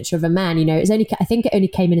the signature of a man. You know, I think it only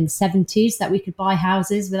came in the 70s that we could buy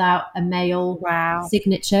houses without a male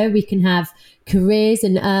signature. We can have careers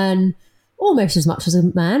and earn almost as much as a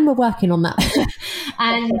man. We're working on that.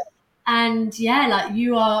 And yeah, like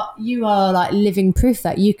you are like living proof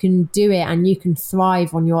that you can do it and you can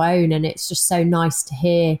thrive on your own. And it's just so nice to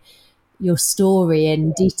hear your story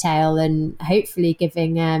in detail, and hopefully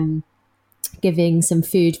giving some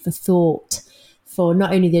food for thought for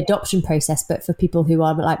not only the adoption process, but for people who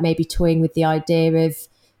are like maybe toying with the idea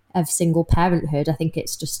of single parenthood. I think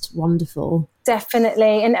it's just wonderful.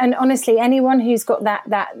 Definitely. And honestly, anyone who's got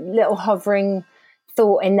that little hovering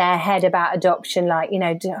thought in their head about adoption, like,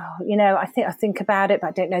 I think about it, but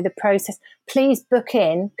I don't know the process. Please book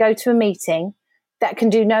in, go to a meeting. That can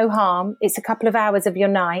do no harm. It's a couple of hours of your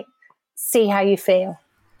night. See how you feel.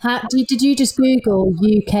 Did you just Google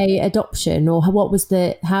UK adoption, or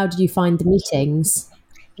how did you find the meetings?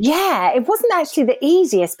 Yeah, it wasn't actually the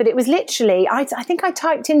easiest, but it was literally, I think I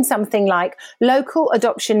typed in something like local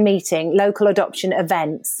adoption meeting, local adoption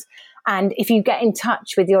events. And if you get in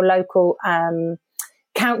touch with your local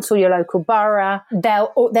council, your local borough,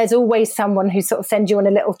 there's always someone who sort of sends you on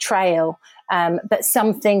a little trail. But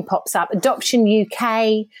something pops up. Adoption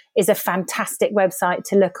UK is a fantastic website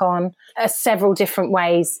to look on. Several different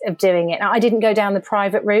ways of doing it. Now, I didn't go down the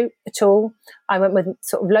private route at all. I went with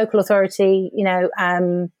sort of local authority,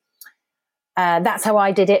 that's how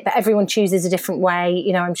I did it. But everyone chooses a different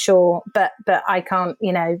way, I'm sure. But I can't,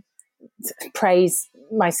 praise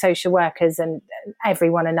my social workers and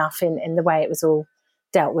everyone enough in the way it was all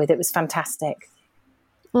dealt with. It was fantastic.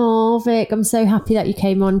 Oh, Vic, I'm so happy that you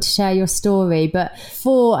came on to share your story. But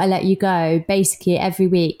before I let you go, basically every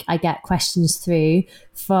week I get questions through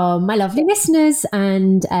from my lovely listeners.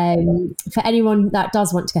 And for anyone that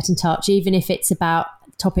does want to get in touch, even if it's about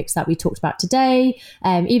topics that we talked about today,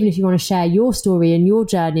 even if you want to share your story and your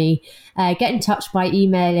journey, get in touch by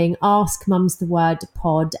emailing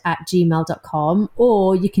askmumsthewordpod@gmail.com,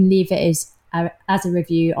 or you can leave it as a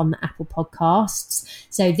review on the Apple Podcasts.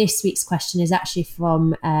 So this week's question is actually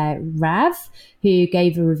from Rav, who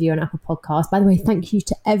gave a review on Apple Podcasts. By the way, thank you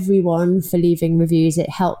to everyone for leaving reviews. It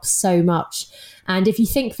helps so much. And if you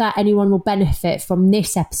think that anyone will benefit from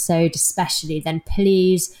this episode especially, then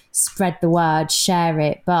please spread the word, share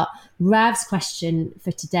it. But Rav's question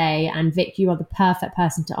for today, and Vic, you are the perfect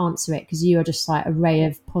person to answer it, because you are just like a ray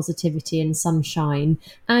of positivity and sunshine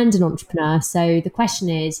and an entrepreneur. So the question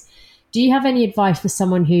is, do you have any advice for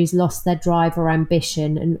someone who's lost their drive or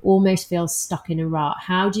ambition and almost feels stuck in a rut?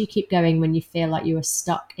 How do you keep going when you feel like you are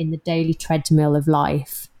stuck in the daily treadmill of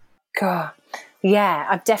life? God, yeah,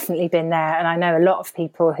 I've definitely been there, and I know a lot of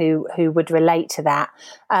people who would relate to that.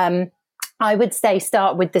 I would say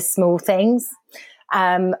start with the small things.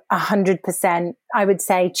 100%. I would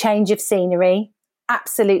say change of scenery,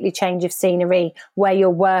 absolutely change of scenery where you're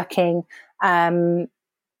working. And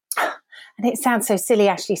it sounds so silly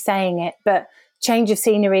actually saying it, but change of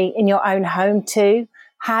scenery in your own home too.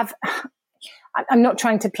 I'm not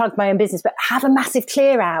trying to plug my own business, but have a massive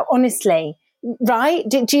clear out, honestly. Right?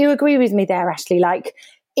 Do you agree with me there, Ashley? Like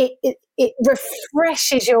it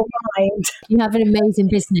refreshes your mind. You have an amazing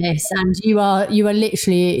business, and you are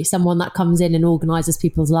literally someone that comes in and organises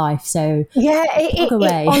people's life. So yeah, it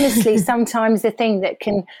honestly, sometimes the thing that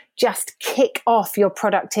can just kick off your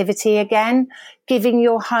productivity again, giving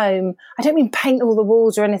your home, I don't mean paint all the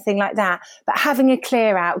walls or anything like that, but having a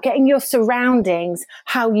clear out, getting your surroundings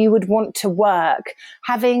how you would want to work,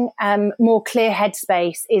 having more clear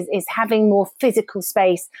headspace is having more physical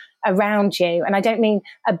space around you. And I don't mean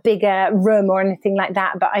a bigger room or anything like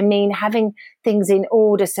that, but I mean having things in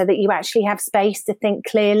order so that you actually have space to think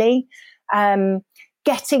clearly.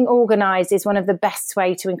 Getting organized is one of the best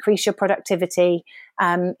way to increase your productivity,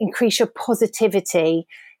 increase your positivity,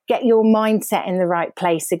 get your mindset in the right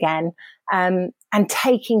place again, and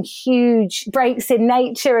taking huge breaks in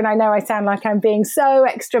nature. And I know I sound like I'm being so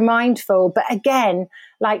extra mindful, but again,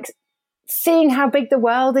 like seeing how big the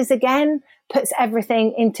world is again puts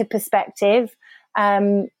everything into perspective.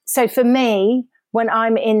 So for me, when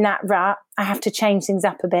I'm in that rut, I have to change things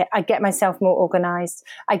up a bit. I get myself more organized.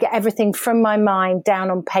 I get everything from my mind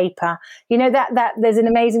down on paper. You know, that there's an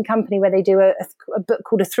amazing company where they do a book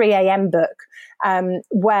called a 3 a.m. book,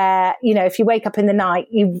 where, you know, if you wake up in the night,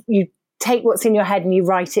 you take what's in your head and you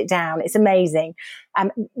write it down. It's amazing.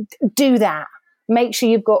 Do that. Make sure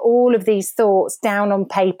you've got all of these thoughts down on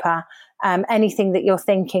paper. Anything that you're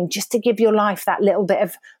thinking, just to give your life that little bit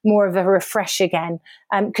of more of a refresh again,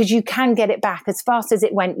 because you can get it back as fast as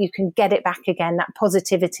it went. You can get it back again, that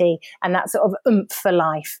positivity and that sort of oomph for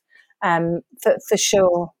life, for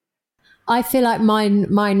sure. I feel like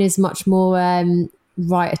mine is much more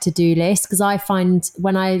write a to-do list, because I find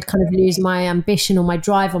when I kind of lose my ambition or my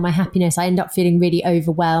drive or my happiness, I end up feeling really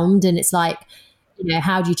overwhelmed. And it's like, you know,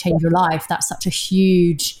 how do you change your life? That's such a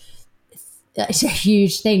huge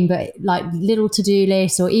thing, but like little to-do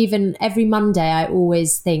lists, or even every Monday I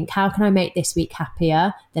always think, how can I make this week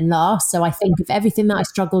happier than last? So I think of everything that I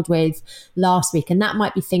struggled with last week, and that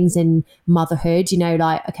might be things in motherhood, you know,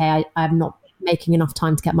 like, okay, I'm not making enough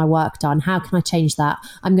time to get my work done. How can I change that?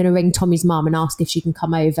 I'm going to ring Tommy's mum and ask if she can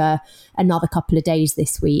come over another couple of days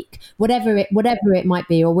this week. Whatever it might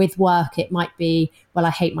be. Or with work, it might be, well,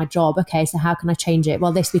 I hate my job. Okay, so how can I change it?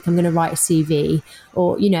 Well, this week I'm going to write a CV,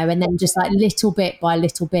 or, you know, and then just like little bit by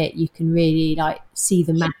little bit, you can really like see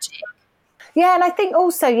the magic. Yeah, and I think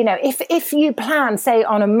also, you know, if you plan, say,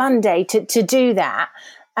 on a Monday to do that,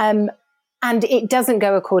 and it doesn't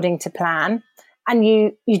go according to plan, and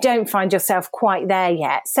you don't find yourself quite there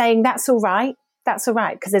yet, saying that's all right,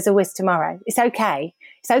 because there's always tomorrow. It's okay.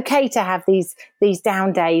 It's okay to have these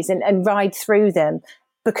down days and ride through them,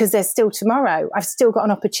 because there's still tomorrow. I've still got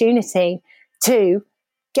an opportunity to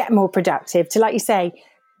get more productive, to, like you say,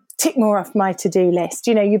 tick more off my to-do list.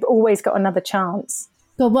 You know, you've always got another chance.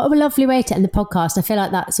 God, what a lovely way to end the podcast. I feel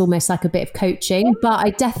like that's almost like a bit of coaching, but I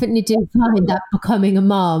definitely do find that becoming a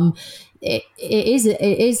mum, it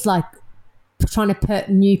is like trying to put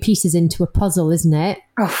new pieces into a puzzle, isn't it?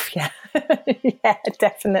 Oh, yeah. Yeah,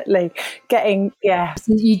 definitely. So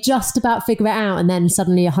you just about figure it out, and then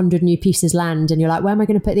suddenly 100 new pieces land and you're like, where am I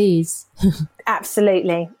going to put these?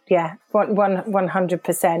 Absolutely. Yeah.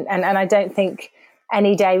 100%. And I don't think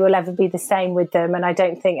any day will ever be the same with them. And I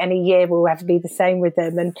don't think any year will ever be the same with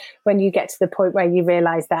them. And when you get to the point where you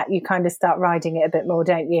realise that, you kind of start riding it a bit more,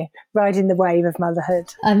 don't you? Riding the wave of motherhood.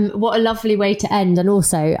 What a lovely way to end. And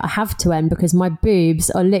also, I have to end because my boobs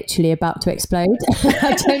are literally about to explode.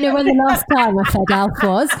 I don't know when the last time I fed Alf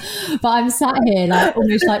was, but I'm sat here like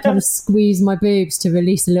almost like trying to squeeze my boobs to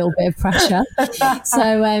release a little bit of pressure.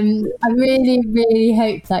 So I really, really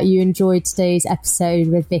hope that you enjoyed today's episode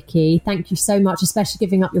with Vicky. Thank you so much, especially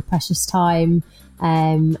giving up your precious time,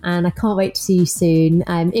 and I can't wait to see you soon.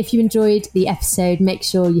 If you enjoyed the episode, make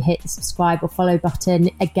sure you hit the subscribe or follow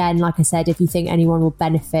button. Again, like I said, if you think anyone will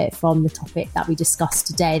benefit from the topic that we discussed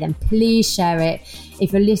today, then please share it.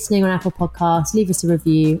 If you're listening on Apple Podcasts, leave us a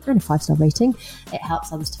review and a 5-star rating. It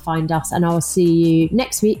helps others to find us, and I will see you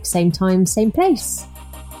next week, same time, same place.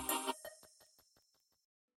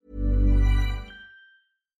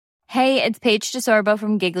 Hey, it's Paige DeSorbo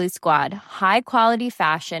from Giggly Squad. High quality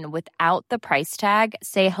fashion without the price tag.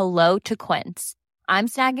 Say hello to Quince. I'm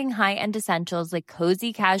snagging high-end essentials like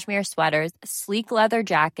cozy cashmere sweaters, sleek leather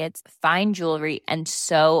jackets, fine jewelry, and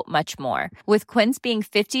so much more. With Quince being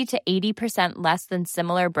 50 to 80% less than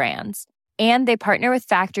similar brands. And they partner with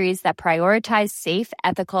factories that prioritize safe,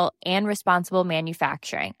 ethical, and responsible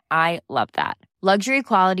manufacturing. I love that. Luxury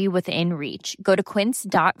quality within reach. Go to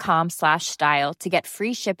quince.com/style to get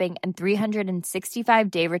free shipping and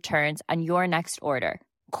 365-day returns on your next order.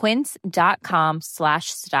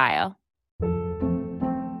 Quince.com/style.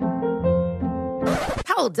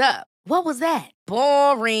 Hold up. What was that?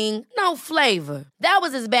 Boring. No flavor. That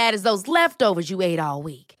was as bad as those leftovers you ate all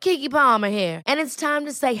week. Keke Palmer here, and it's time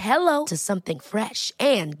to say hello to something fresh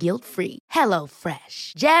and guilt-free. Hello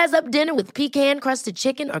Fresh. Jazz up dinner with pecan-crusted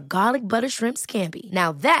chicken or garlic butter shrimp scampi.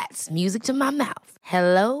 Now that's music to my mouth.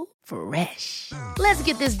 Hello Fresh. Let's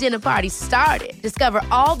get this dinner party started. Discover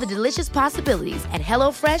all the delicious possibilities at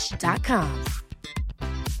hellofresh.com.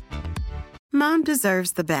 Mom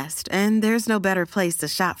deserves the best, and there's no better place to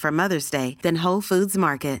shop for Mother's Day than Whole Foods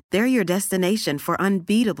Market. They're your destination for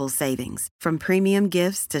unbeatable savings, from premium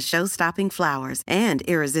gifts to show-stopping flowers and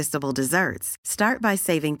irresistible desserts. Start by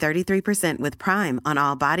saving 33% with Prime on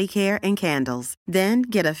all body care and candles. Then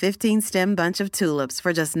get a 15-stem bunch of tulips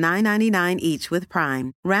for just $9.99 each with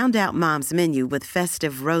Prime. Round out Mom's menu with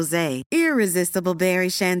festive rosé, irresistible berry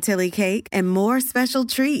chantilly cake, and more special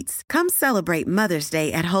treats. Come celebrate Mother's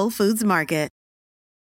Day at Whole Foods Market.